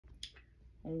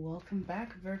Welcome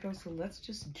back, Virgo. So let's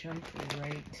just jump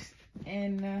right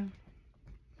in.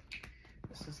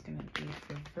 This is going to be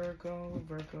for Virgo.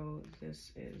 Virgo,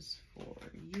 this is for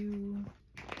you.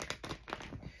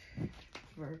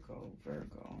 Virgo,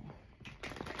 Virgo.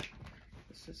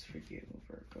 This is for you,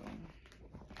 Virgo.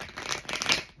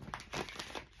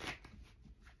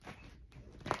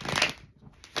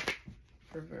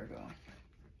 For Virgo.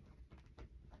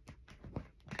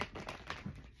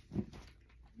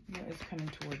 What is coming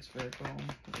towards Virgo?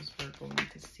 What does Virgo need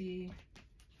to see?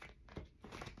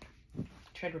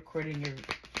 Tried recording your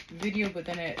video, but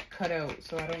then it cut out,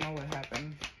 so I don't know what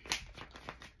happened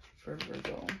for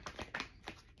Virgo.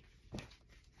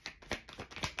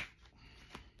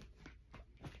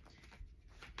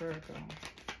 Virgo.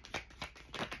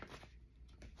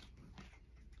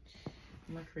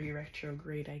 Mercury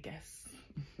retrograde, I guess.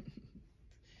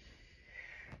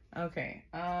 Okay.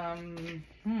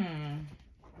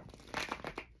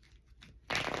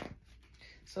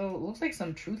 So it looks like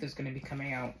some truth is going to be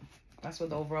coming out. That's what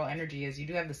the overall energy is. You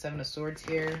do have the Seven of Swords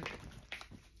here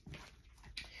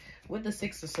with the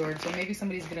Six of Swords. So maybe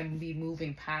somebody's going to be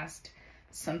moving past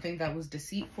something that was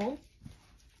deceitful.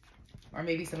 Or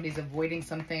maybe somebody's avoiding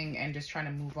something and just trying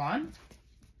to move on.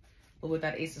 But with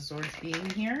that Ace of Swords being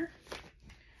here,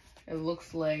 it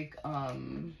looks like,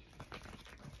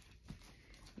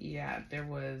 yeah, there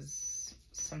was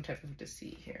some type of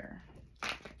deceit here.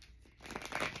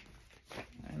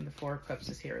 And the Four of Cups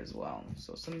is here as well.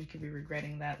 So somebody could be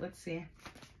regretting that. Let's see.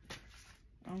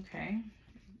 Okay.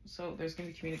 So there's going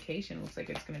to be communication. Looks like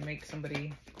it's going to make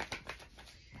somebody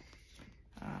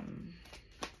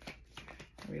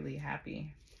really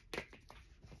happy.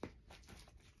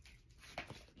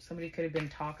 Somebody could have been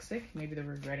toxic. Maybe they're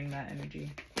regretting that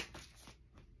energy.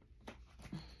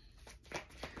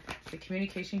 The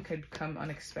communication could come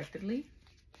unexpectedly.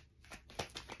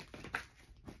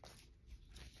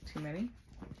 Too many.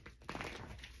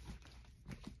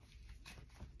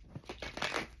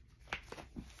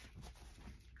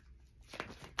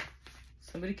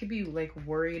 Somebody could be like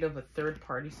worried of a third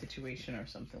party situation or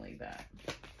something like that.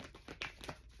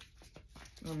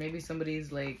 Or maybe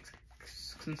somebody's like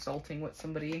consulting with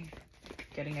somebody,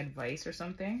 getting advice or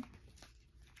something.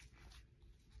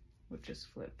 Which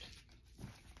just flipped.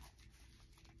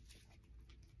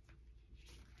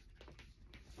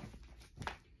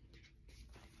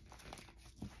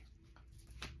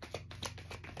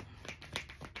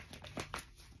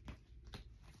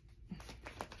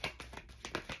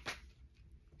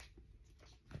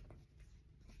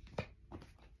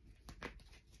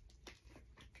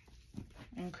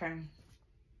 Okay.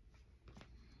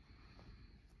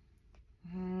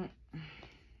 Okay.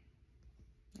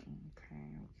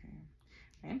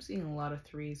 I am seeing a lot of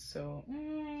threes, so.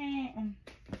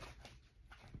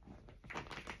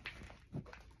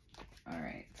 All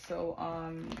right. So,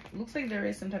 looks like there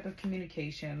is some type of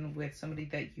communication with somebody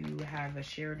that you have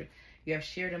shared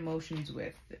emotions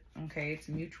with. Okay, it's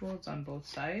mutual. It's on both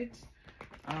sides.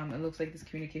 It looks like this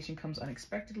communication comes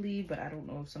unexpectedly, but I don't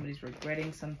know if somebody's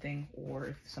regretting something or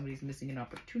if somebody's missing an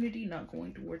opportunity, not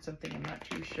going towards something. I'm not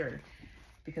too sure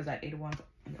because that Eight of Wands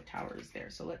and the Tower is there.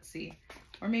 So let's see.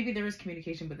 Or maybe there is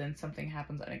communication, but then something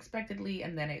happens unexpectedly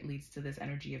and then it leads to this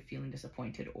energy of feeling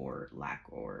disappointed or lack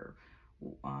or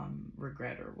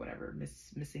regret or whatever,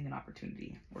 missing an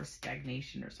opportunity or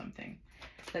stagnation or something.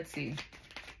 Let's see.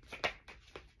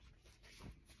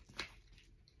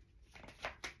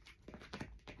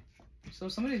 So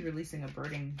somebody's releasing a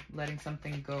burden, letting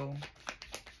something go.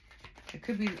 It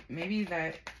could be maybe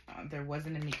that there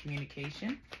wasn't any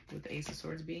communication with the Ace of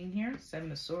Swords being here.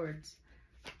 Seven of Swords.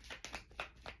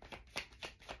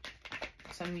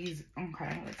 Somebody's,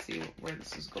 okay, let's see where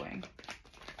this is going.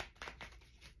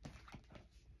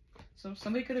 So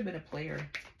somebody could have been a player.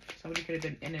 Somebody could have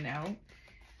been in and out.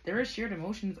 There are shared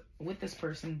emotions with this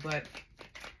person, but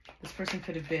this person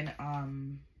could have been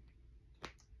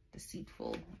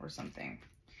deceitful or something.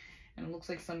 And it looks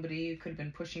like somebody could have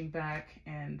been pushing back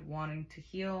and wanting to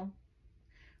heal,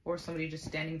 or somebody just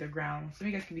standing their ground. Some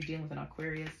of you guys could be dealing with an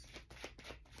Aquarius.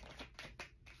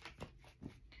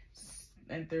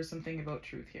 And there's something about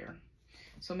truth here.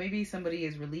 So maybe somebody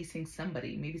is releasing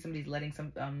somebody. Maybe somebody's letting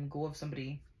some go of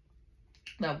somebody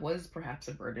that was perhaps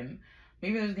a burden.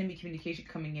 Maybe there's going to be communication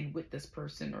coming in with this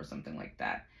person or something like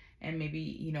that. And maybe,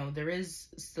 you know, there is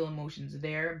still emotions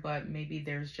there, but maybe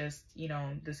there's just, you know,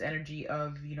 this energy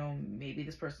of, you know, maybe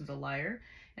this person's a liar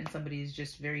and somebody is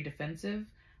just very defensive.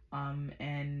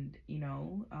 And, you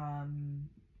know,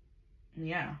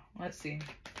 yeah, let's see.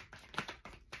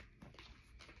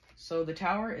 So the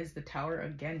Tower is the Tower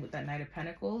again with that Knight of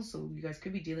Pentacles. So you guys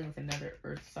could be dealing with another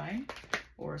earth sign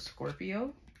or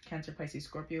Scorpio, Cancer, Pisces,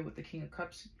 Scorpio with the King of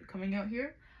Cups coming out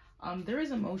here. There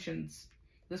is emotions.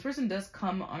 This person does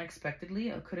come unexpectedly.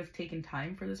 It could have taken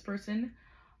time for this person,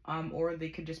 or they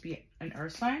could just be an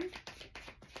earth sign.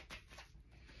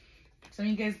 Some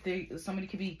of you guys, somebody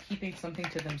could be keeping something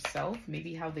to themselves,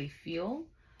 maybe how they feel.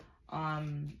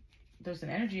 There's an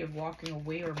energy of walking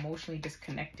away or emotionally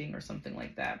disconnecting or something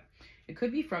like that. It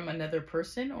could be from another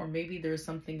person, or maybe there's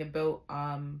something about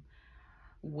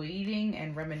waiting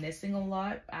and reminiscing a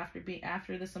lot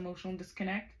after this emotional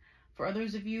disconnect. For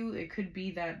others of you, it could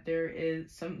be that there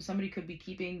is somebody could be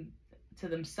keeping to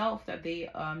themselves that they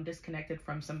disconnected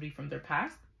from somebody from their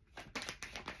past.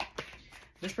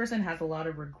 This person has a lot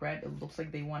of regret. It looks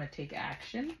like they want to take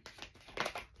action.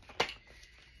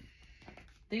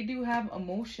 They do have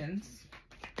emotions.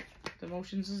 The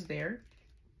emotions is there.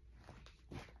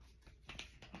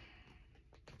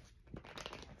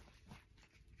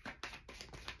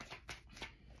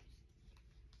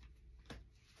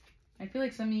 I feel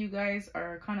like some of you guys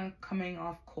are kind of coming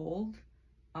off cold.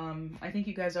 I think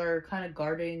you guys are kind of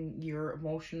guarding your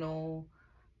emotional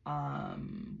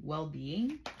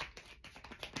well-being.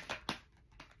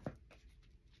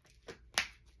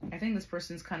 I think this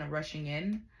person's kind of rushing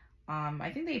in.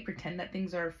 I think they pretend that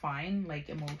things are fine, like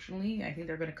emotionally. I think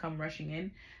they're going to come rushing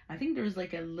in. I think there's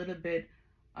like a little bit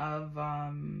of, I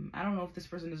don't know if this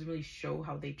person doesn't really show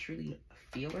how they truly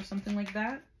feel or something like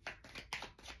that.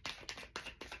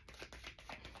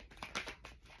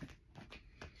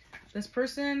 This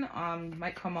person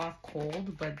might come off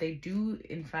cold, but they do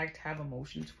in fact have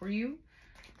emotions for you.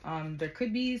 There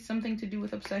could be something to do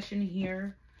with obsession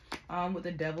here, with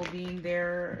the devil being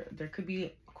there. There could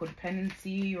be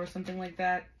codependency or something like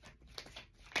that.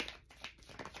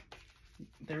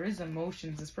 There is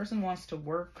emotions. This person wants to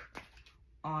work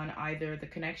on either the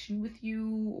connection with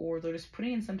you, or they're just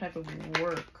putting in some type of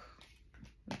work.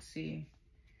 Let's see.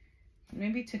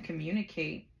 Maybe to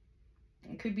communicate.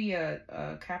 It could be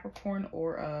a Capricorn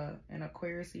or an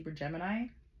Aquarius, Libra, Gemini.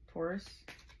 Taurus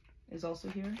is also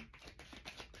here.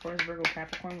 Taurus, Virgo,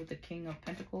 Capricorn with the King of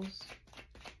Pentacles.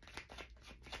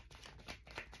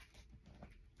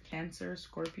 Cancer,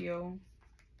 Scorpio.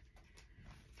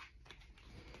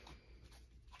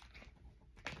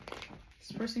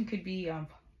 This person could be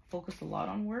focused a lot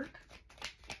on work.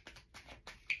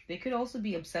 They could also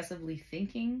be obsessively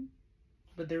thinking,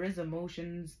 but there is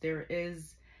emotions. There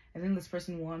is, I think this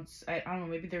person wants, I don't know,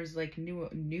 maybe there's like new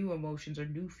emotions or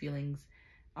new feelings.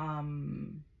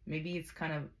 Maybe it's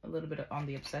kind of a little bit on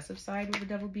the obsessive side with the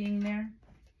devil being there.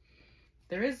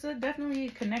 There is definitely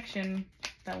a connection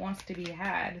that wants to be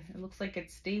had. It looks like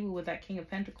it's stable with that King of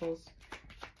Pentacles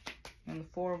and the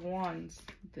Four of Wands.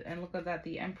 And look at that,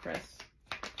 the Empress.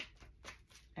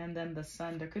 And then the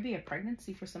Sun. There could be a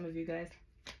pregnancy for some of you guys.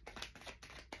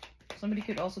 Somebody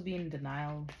could also be in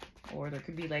denial, or there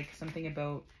could be like something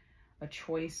about a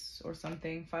choice or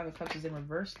something. Five of Cups is in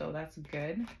reverse though. That's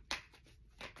good.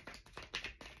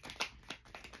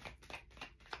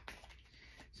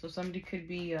 So somebody could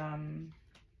be,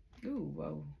 ooh,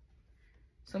 whoa.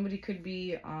 Somebody could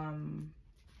be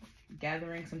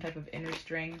gathering some type of inner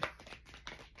strength.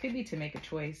 Could be to make a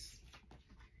choice.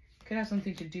 Could have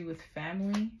something to do with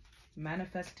family,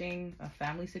 manifesting a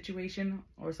family situation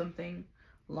or something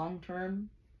long-term.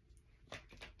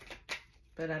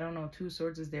 But I don't know, Two of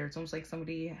Swords is there. It's almost like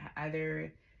somebody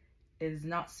either is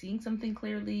not seeing something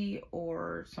clearly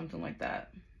or something like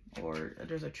that. Or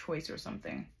there's a choice or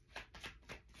something.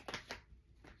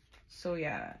 So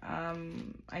yeah,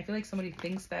 I feel like somebody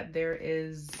thinks that there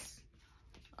is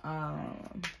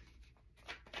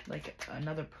like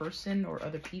another person or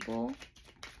other people.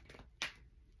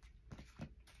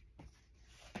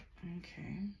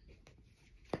 Okay.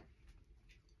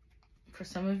 For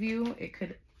some of you, it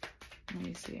could, let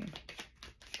me see.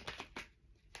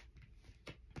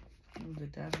 Oh, the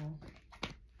Devil,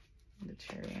 the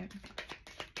Chariot.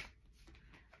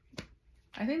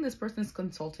 I think this person's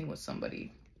consulting with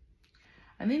somebody.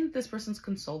 I think this person's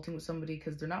consulting with somebody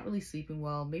because they're not really sleeping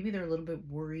well. Maybe they're a little bit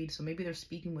worried. So maybe they're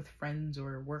speaking with friends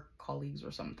or work colleagues or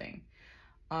something.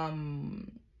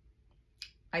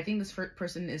 I think this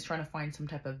person is trying to find some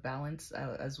type of balance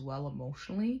as well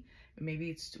emotionally. Maybe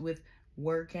it's with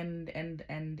work and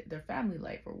their family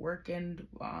life, or work and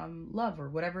love, or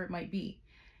whatever it might be.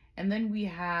 And then we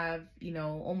have, you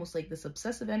know, almost like this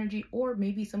obsessive energy, or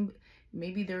maybe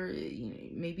maybe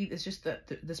it's just that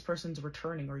this person's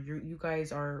returning, or you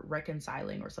guys are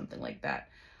reconciling or something like that.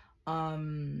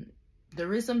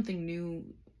 There is something new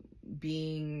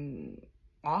being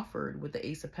offered with the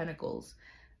Ace of Pentacles,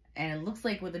 and it looks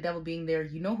like with the Devil being there,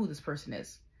 you know who this person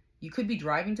is. You could be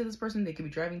driving to this person, they could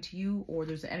be driving to you, or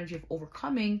there's an energy of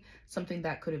overcoming something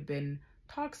that could have been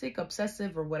toxic,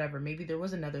 obsessive, or whatever. Maybe there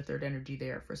was another third energy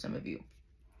there for some of you.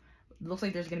 It looks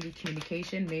like there's going to be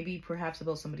communication, maybe perhaps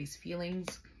about somebody's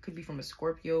feelings. Could be from a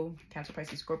Scorpio, Cancer,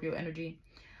 Pisces, Scorpio energy.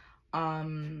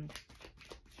 And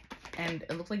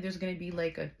it looks like there's going to be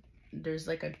like a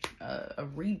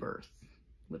rebirth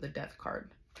with a Death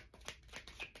card.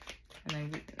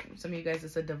 And then some of you guys,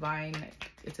 it's a divine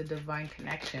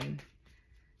connection.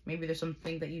 Maybe there's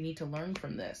something that you need to learn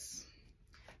from this.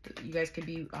 You guys could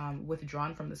be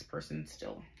withdrawn from this person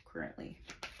still currently.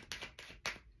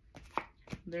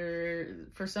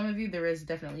 For some of you, there is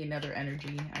definitely another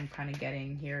energy I'm kind of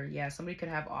getting here. Yeah, somebody could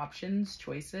have options,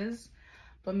 choices,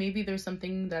 but maybe there's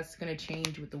something that's going to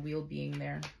change with the wheel being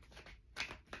there.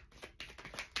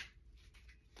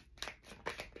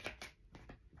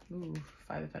 Ooh,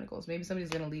 Five of Pentacles. Maybe somebody's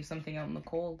going to leave something out in the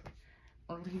cold,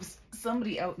 or leave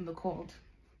somebody out in the cold.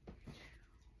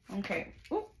 Okay.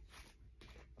 Ooh.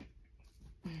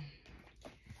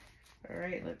 All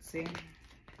right, let's see.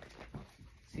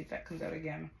 See if that comes out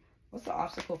again. What's the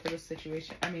obstacle for this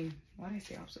situation? I mean, why did I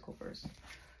say obstacle first?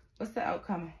 What's the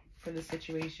outcome for this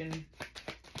situation?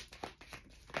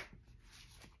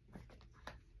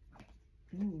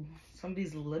 Ooh,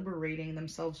 somebody's liberating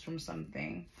themselves from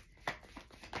something.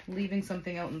 Leaving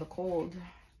something out in the cold.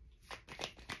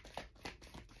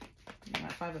 And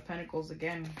that Five of Pentacles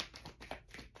again.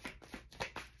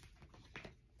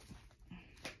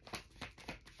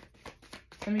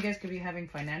 Some of you guys could be having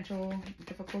financial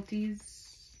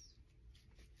difficulties.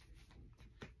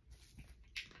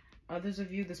 Others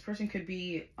of you, this person could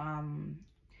be,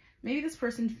 maybe this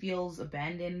person feels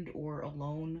abandoned or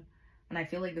alone. And I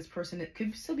feel like this person, it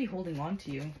could still be holding on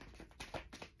to you.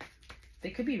 They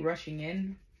could be rushing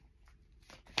in.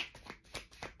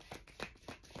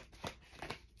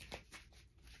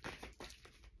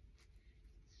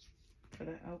 For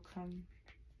the outcome.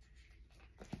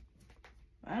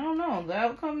 I don't know. The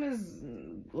outcome is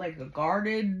like a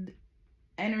guarded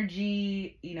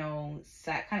energy, you know,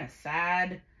 sad, kind of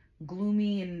sad,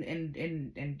 gloomy, and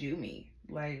doomy.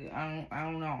 Like, I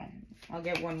don't know. I'll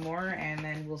get one more and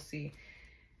then we'll see.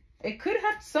 It could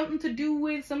have something to do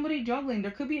with somebody juggling.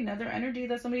 There could be another energy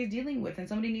that somebody's dealing with, and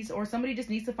somebody just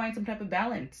needs to find some type of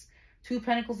balance. Two of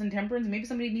Pentacles and Temperance. Maybe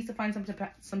somebody needs to find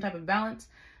some type of balance.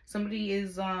 Somebody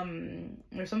is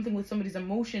there's something with somebody's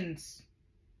emotions.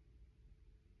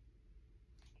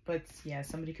 But yeah,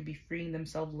 somebody could be freeing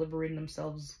themselves, liberating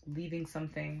themselves, leaving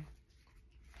something.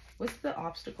 What's the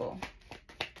obstacle?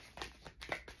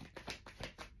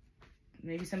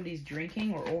 Maybe somebody's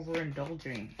drinking or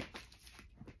overindulging.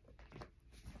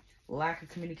 Lack of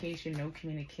communication, no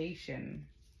communication.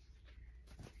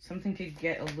 Something could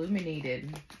get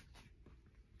illuminated.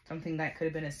 Something that could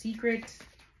have been a secret.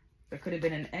 There could have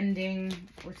been an ending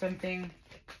or something.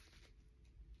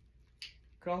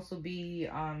 Could also be,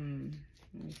 let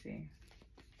me see.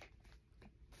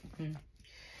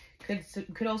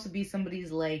 Could also be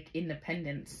somebody's like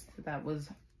independence. That was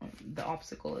the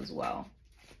obstacle as well.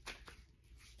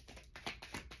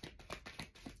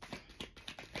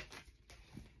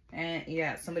 And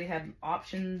yeah, somebody had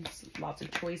options, lots of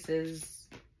choices.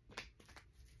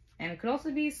 And it could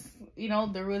also be, you know,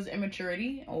 there was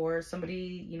immaturity or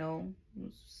somebody, you know,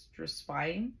 was just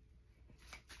spying.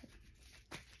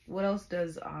 What else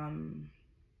does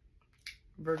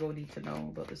Virgo need to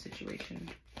know about the situation?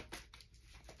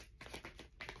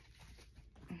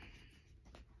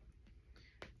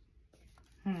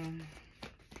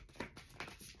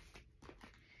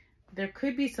 There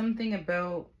could be something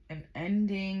about an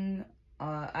ending.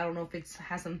 I don't know if it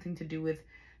has something to do with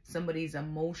somebody's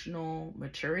emotional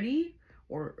maturity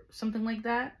or something like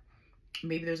that.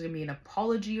 Maybe there's gonna be an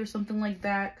apology or something like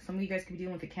that. Some of you guys could be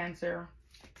dealing with a Cancer.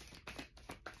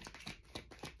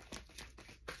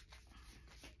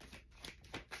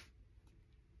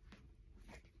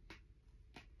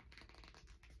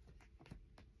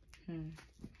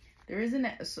 There isn't.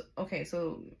 Okay,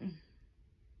 so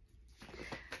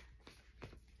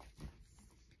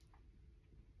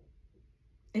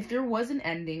if there was an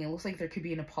ending, it looks like there could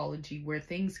be an apology where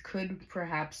things could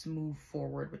perhaps move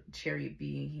forward with the Chariot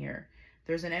being here.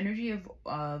 There's an energy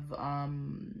of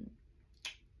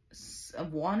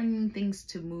wanting things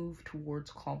to move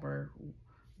towards calmer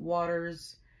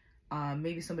waters.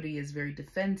 Maybe somebody is very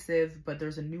defensive, but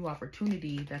there's a new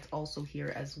opportunity that's also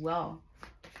here as well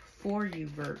for you,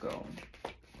 Virgo.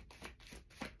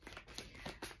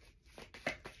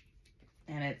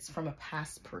 And it's from a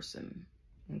past person.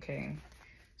 Okay.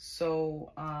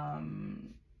 So,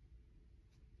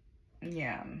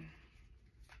 yeah.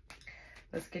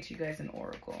 Let's get you guys an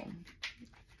oracle.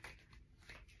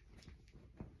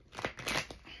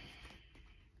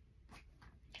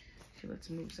 Okay,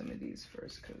 let's move some of these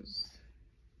first because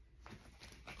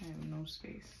I have no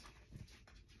space.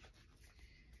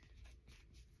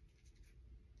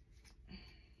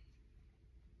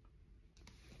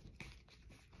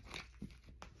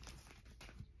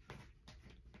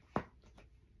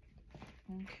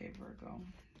 Okay, Virgo.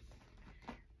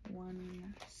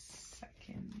 1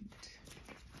 second.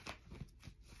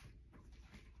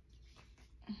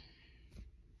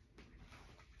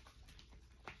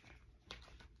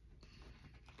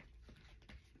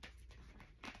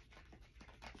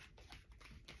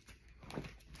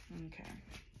 Okay.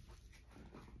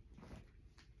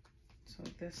 So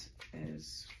this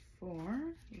is for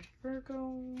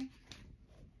Virgo.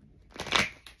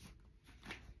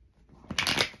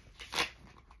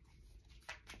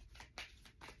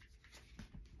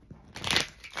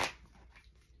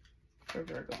 For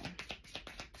Virgo.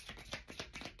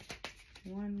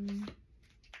 1,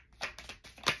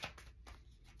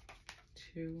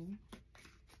 2,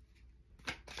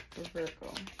 for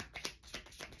Virgo.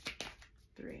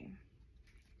 3.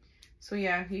 So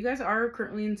yeah, you guys are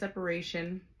currently in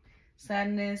separation.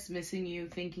 Sadness, missing you,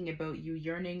 thinking about you,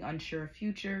 yearning, unsure of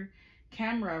future.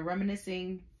 Camera,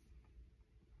 reminiscing,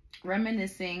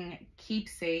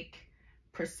 keepsake,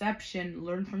 perception,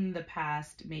 learn from the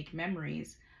past, make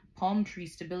memories. Palm tree,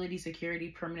 stability, security,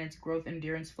 permanence, growth,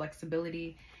 endurance,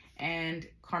 flexibility. And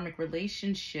karmic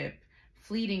relationship,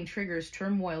 fleeting, triggers,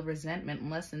 turmoil, resentment,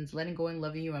 lessons, letting go and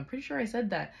loving you. I'm pretty sure I said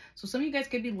that. So some of you guys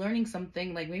could be learning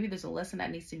something, like maybe there's a lesson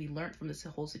that needs to be learned from this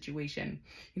whole situation.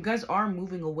 You guys are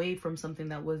moving away from something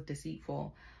that was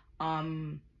deceitful.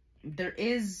 There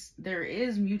is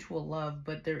mutual love,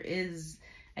 but there is,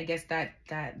 I guess, that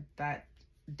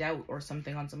doubt or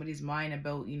something on somebody's mind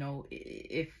about, you know,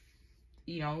 if,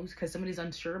 you know, because somebody's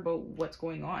unsure about what's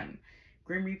going on.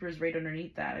 Grim Reaper is right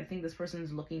underneath that. I think this person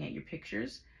is looking at your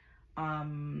pictures.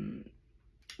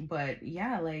 But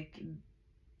yeah, like,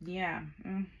 yeah.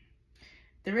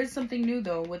 There is something new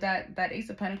though with that Ace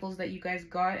of Pentacles that you guys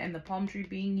got and the palm tree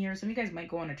being here. Some of you guys might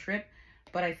go on a trip,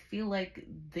 but I feel like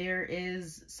there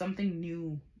is something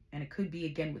new, and it could be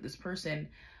again with this person.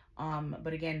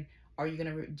 But again, are you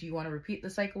gonna do you want to repeat the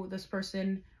cycle with this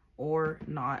person or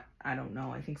not? I don't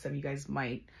know. I think some of you guys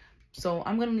might. So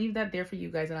I'm gonna leave that there for you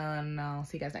guys, and I'll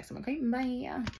see you guys next time. Okay, bye.